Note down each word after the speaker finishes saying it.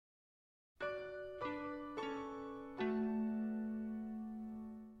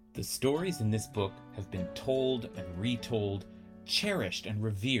The stories in this book have been told and retold, cherished and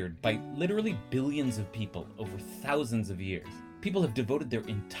revered by literally billions of people over thousands of years. People have devoted their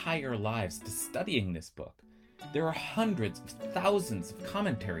entire lives to studying this book. There are hundreds of thousands of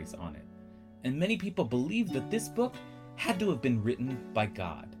commentaries on it, and many people believe that this book had to have been written by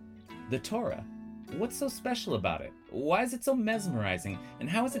God. The Torah. What's so special about it? Why is it so mesmerizing, and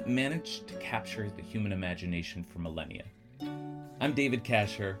how has it managed to capture the human imagination for millennia? I'm David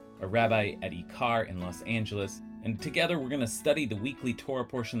Kasher, a rabbi at Ikar in Los Angeles, and together we're going to study the weekly Torah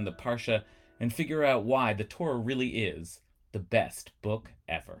portion of the Parsha and figure out why the Torah really is the best book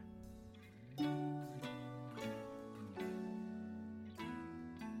ever.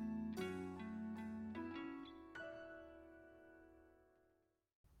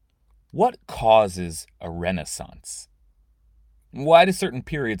 What causes a renaissance? Why do certain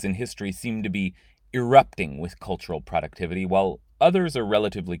periods in history seem to be erupting with cultural productivity while others are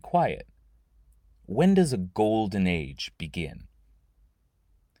relatively quiet? When does a golden age begin?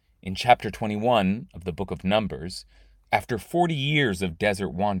 In chapter 21 of the book of Numbers, after 40 years of desert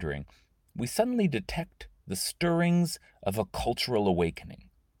wandering, we suddenly detect the stirrings of a cultural awakening.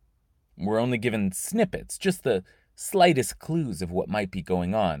 We're only given snippets, just the slightest clues of what might be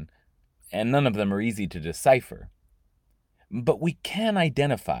going on, and none of them are easy to decipher. But we can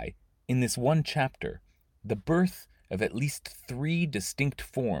identify, in this one chapter, the birth of at least 3 distinct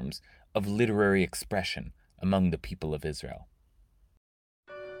forms of literary expression among the people of Israel.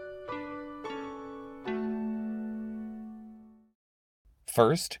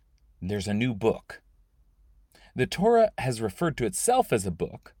 First, there's a new book. The Torah has referred to itself as a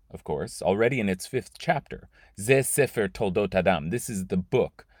book, of course, already in its 5th chapter. Zeh Sefer Toldot Adam. This is the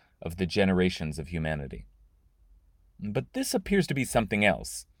book of the generations of humanity. But this appears to be something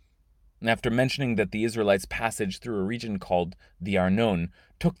else. After mentioning that the Israelites' passage through a region called the Arnon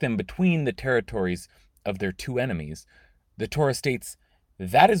took them between the territories of their 2 enemies, the Torah states,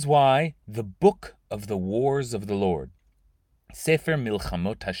 "That is why the book of the wars of the Lord, Sefer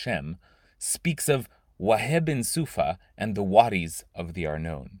Milchamot Hashem, speaks of Waheb ben Sufa and the wadis of the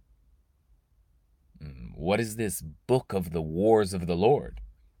Arnon." What is this book of the wars of the Lord?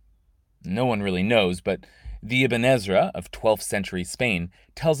 No one really knows, but the Ibn Ezra of 12th century Spain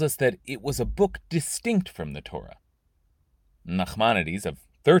tells us that it was a book distinct from the Torah. Nachmanides of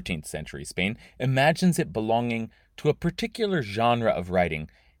 13th century Spain imagines it belonging to a particular genre of writing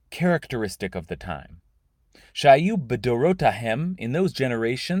characteristic of the time. Shayu bedorotahem, in those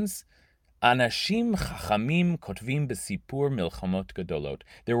generations, anashim chachamim kotvim besipur milchamot gedolot.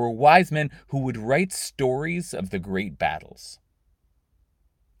 There were wise men who would write stories of the great battles.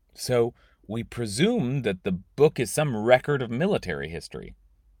 So we presume that the book is some record of military history.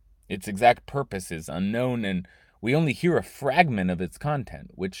 Its exact purpose is unknown, and we only hear a fragment of its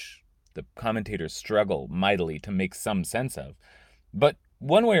content, which the commentators struggle mightily to make some sense of. But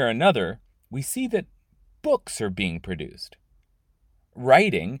one way or another, we see that books are being produced.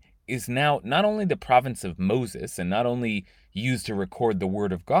 Writing is now not only the province of Moses and not only used to record the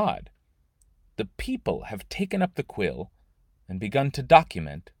word of God. The people have taken up the quill and begun to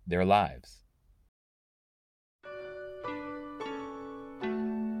document their lives.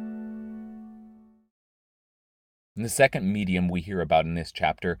 And the second medium we hear about in this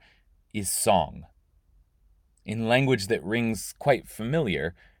chapter is song. In language that rings quite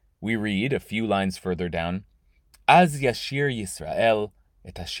familiar, we read a few lines further down, Az Yashir Yisrael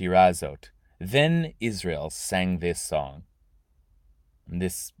et Hashira Azot. Then Israel sang this song. And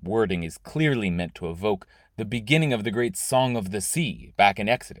this wording is clearly meant to evoke the beginning of the great Song of the Sea back in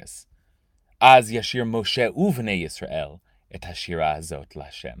Exodus. Az Yashir Moshe uvnei Yisrael et Hashira Azot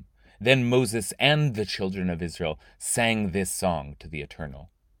Lashem. Then Moses and the children of Israel sang this song to the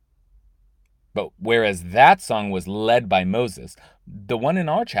Eternal. But whereas that song was led by Moses, the one in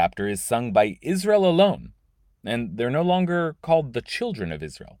our chapter is sung by Israel alone. And they're no longer called the children of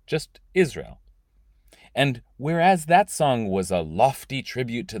Israel, just Israel. And whereas that song was a lofty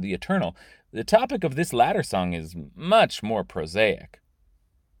tribute to the Eternal, the topic of this latter song is much more prosaic.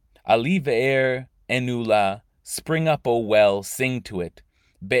 Ali ve'er enula, spring up, O well, sing to it.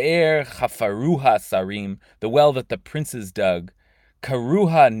 Be'er chafaruha sarim, the well that the princes dug.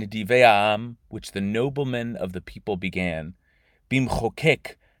 Karuha nidive'am, which the noblemen of the people began.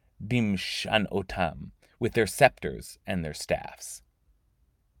 Bimchokek bimshan otam, with their scepters and their staffs.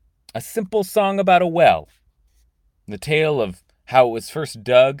 A simple song about a well, the tale of how it was first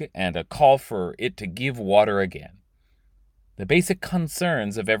dug and a call for it to give water again. The basic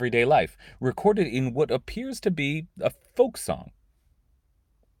concerns of everyday life, recorded in what appears to be a folk song.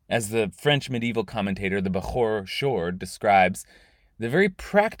 As the French medieval commentator, the Bechor Shor, describes, The very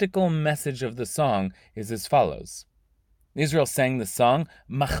practical message of the song is as follows. Israel sang the song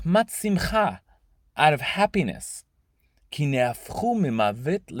Machmat Simcha, out of happiness, Ki ne'afchu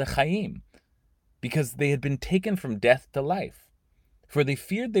mimavet lechaim, because they had been taken from death to life, for they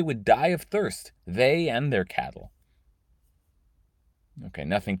feared they would die of thirst, they and their cattle. Okay,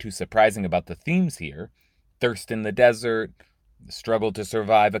 nothing too surprising about the themes here. Thirst in the desert, the struggle to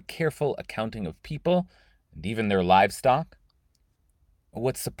survive, a careful accounting of people, and even their livestock.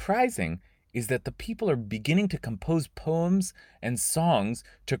 What's surprising is that the people are beginning to compose poems and songs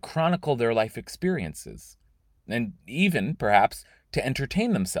to chronicle their life experiences, and even, perhaps, to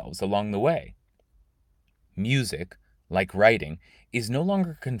entertain themselves along the way. Music, like writing, is no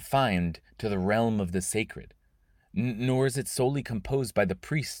longer confined to the realm of the sacred, nor is it solely composed by the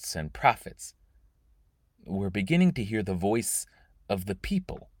priests and prophets. We're beginning to hear the voice of the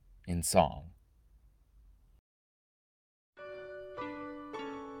people in song.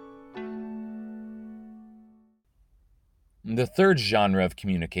 The third genre of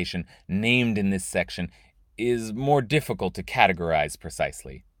communication named in this section is more difficult to categorize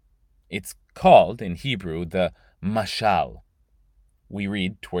precisely. It's called, in Hebrew, the mashal. We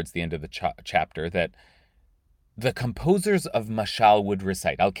read towards the end of the chapter that the composers of mashal would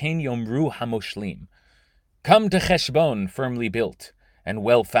recite, Al Kain Yomru Hamoshlim, come to Heshbon, firmly built, and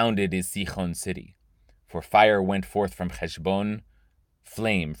well-founded is Sichon's city. For fire went forth from Heshbon,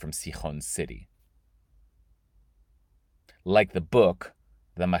 flame from Sichon's city. Like the book,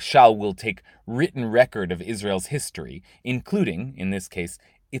 the mashal will take written record of Israel's history, including, in this case,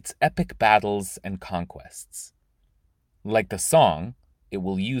 its epic battles and conquests. Like the song, it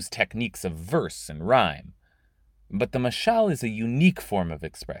will use techniques of verse and rhyme. But the mashal is a unique form of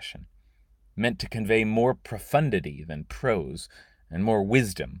expression, meant to convey more profundity than prose and more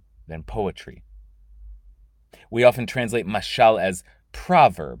wisdom than poetry. We often translate mashal as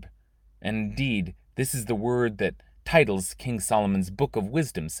proverb, and indeed, this is the word that titles King Solomon's Book of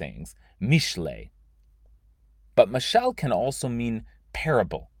Wisdom sayings, Mishle. But mashal can also mean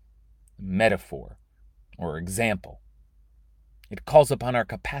parable, metaphor, or example. It calls upon our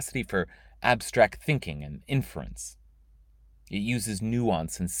capacity for abstract thinking and inference. It uses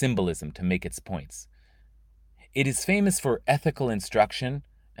nuance and symbolism to make its points. It is famous for ethical instruction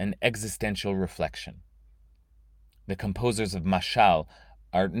and existential reflection. The composers of mashal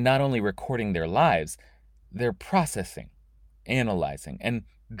are not only recording their lives, they're processing, analyzing, and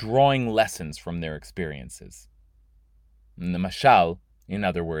drawing lessons from their experiences. And the mashal, in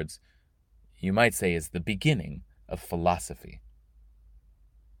other words, you might say is the beginning of philosophy.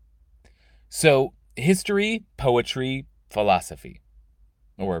 So, history, poetry, philosophy,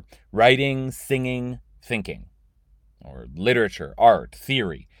 or writing, singing, thinking, or literature, art,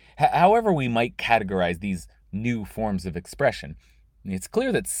 theory, however we might categorize these new forms of expression, it's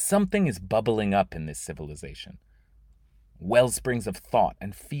clear that something is bubbling up in this civilization. Wellsprings of thought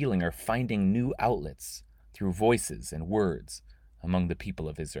and feeling are finding new outlets through voices and words among the people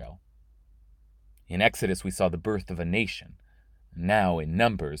of Israel. In Exodus, we saw the birth of a nation. Now, in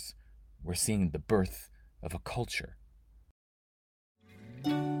Numbers, we're seeing the birth of a culture.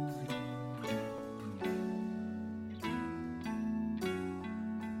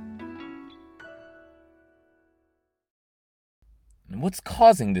 And what's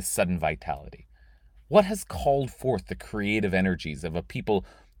causing this sudden vitality? What has called forth the creative energies of a people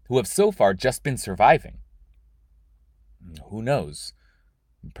who have so far just been surviving? Who knows?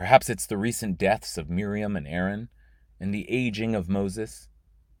 Perhaps it's the recent deaths of Miriam and Aaron, and the aging of Moses.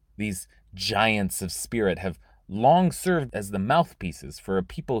 These giants of spirit have long served as the mouthpieces for a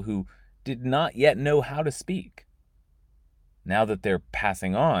people who did not yet know how to speak. Now that they're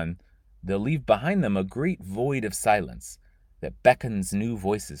passing on, they'll leave behind them a great void of silence that beckons new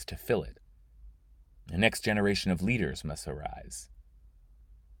voices to fill it. The next generation of leaders must arise.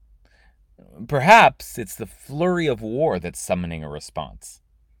 Perhaps it's the flurry of war that's summoning a response.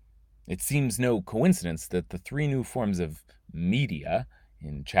 It seems no coincidence that the three new forms of media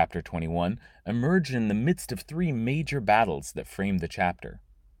in chapter 21 emerge in the midst of three major battles that frame the chapter.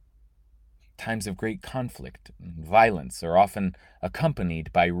 Times of great conflict and violence are often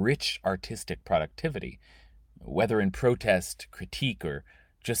accompanied by rich artistic productivity, whether in protest, critique, or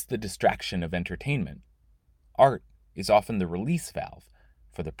just the distraction of entertainment. Art is often the release valve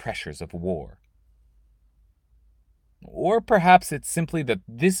for the pressures of war. Or perhaps it's simply that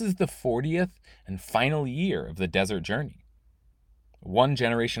this is the 40th and final year of the desert journey. One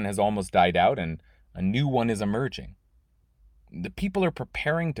generation has almost died out and a new one is emerging. The people are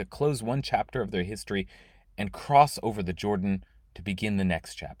preparing to close one chapter of their history and cross over the Jordan to begin the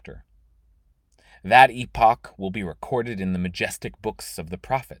next chapter. that epoch will be recorded in the majestic books of the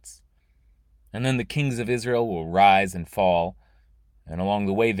prophets. And then the kings of Israel will rise and fall, and along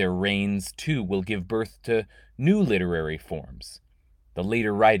the way their reigns too will give birth to new literary forms, the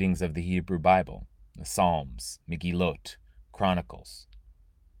later writings of the Hebrew Bible, the Psalms, Megillot, Chronicles.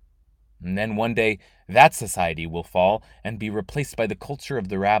 And then one day that society will fall and be replaced by the culture of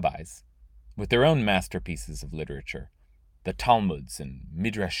the rabbis, with their own masterpieces of literature, the Talmuds and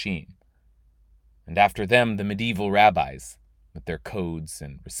Midrashim. And after them, the medieval rabbis, with their codes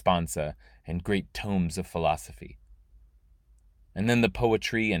and responsa and great tomes of philosophy. And then the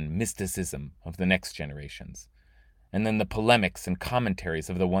poetry and mysticism of the next generations. And then the polemics and commentaries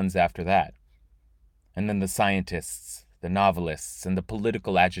of the ones after that. And then the scientists, the novelists, and the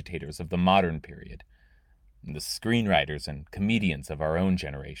political agitators of the modern period. And the screenwriters and comedians of our own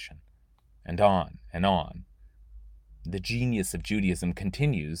generation. And on and on. The genius of Judaism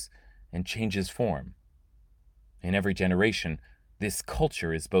continues and changes form. In every generation, this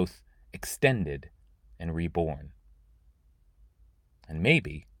culture is both extended and reborn. And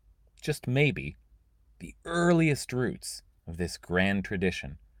maybe, just maybe, the earliest roots of this grand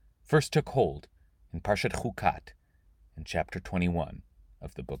tradition first took hold in Parshat Chukat in chapter 21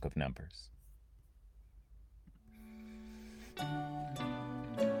 of the Book of Numbers.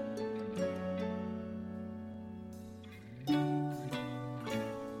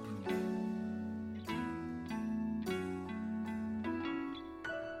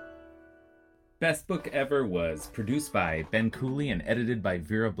 Best Book Ever was produced by Ben Cooley and edited by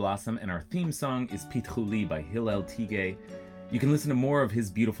Vera Blossom, and our theme song is Pitchuli by Hillel Tigay. You can listen to more of his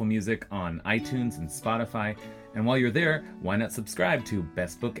beautiful music on iTunes and Spotify, and while you're there, why not subscribe to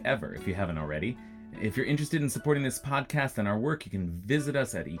Best Book Ever if you haven't already? If you're interested in supporting this podcast and our work, you can visit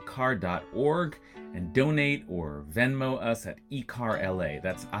us at ikar.org and donate or Venmo us at IKARLA.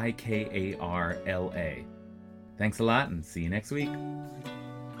 That's IKARLA. Thanks a lot and see you next week.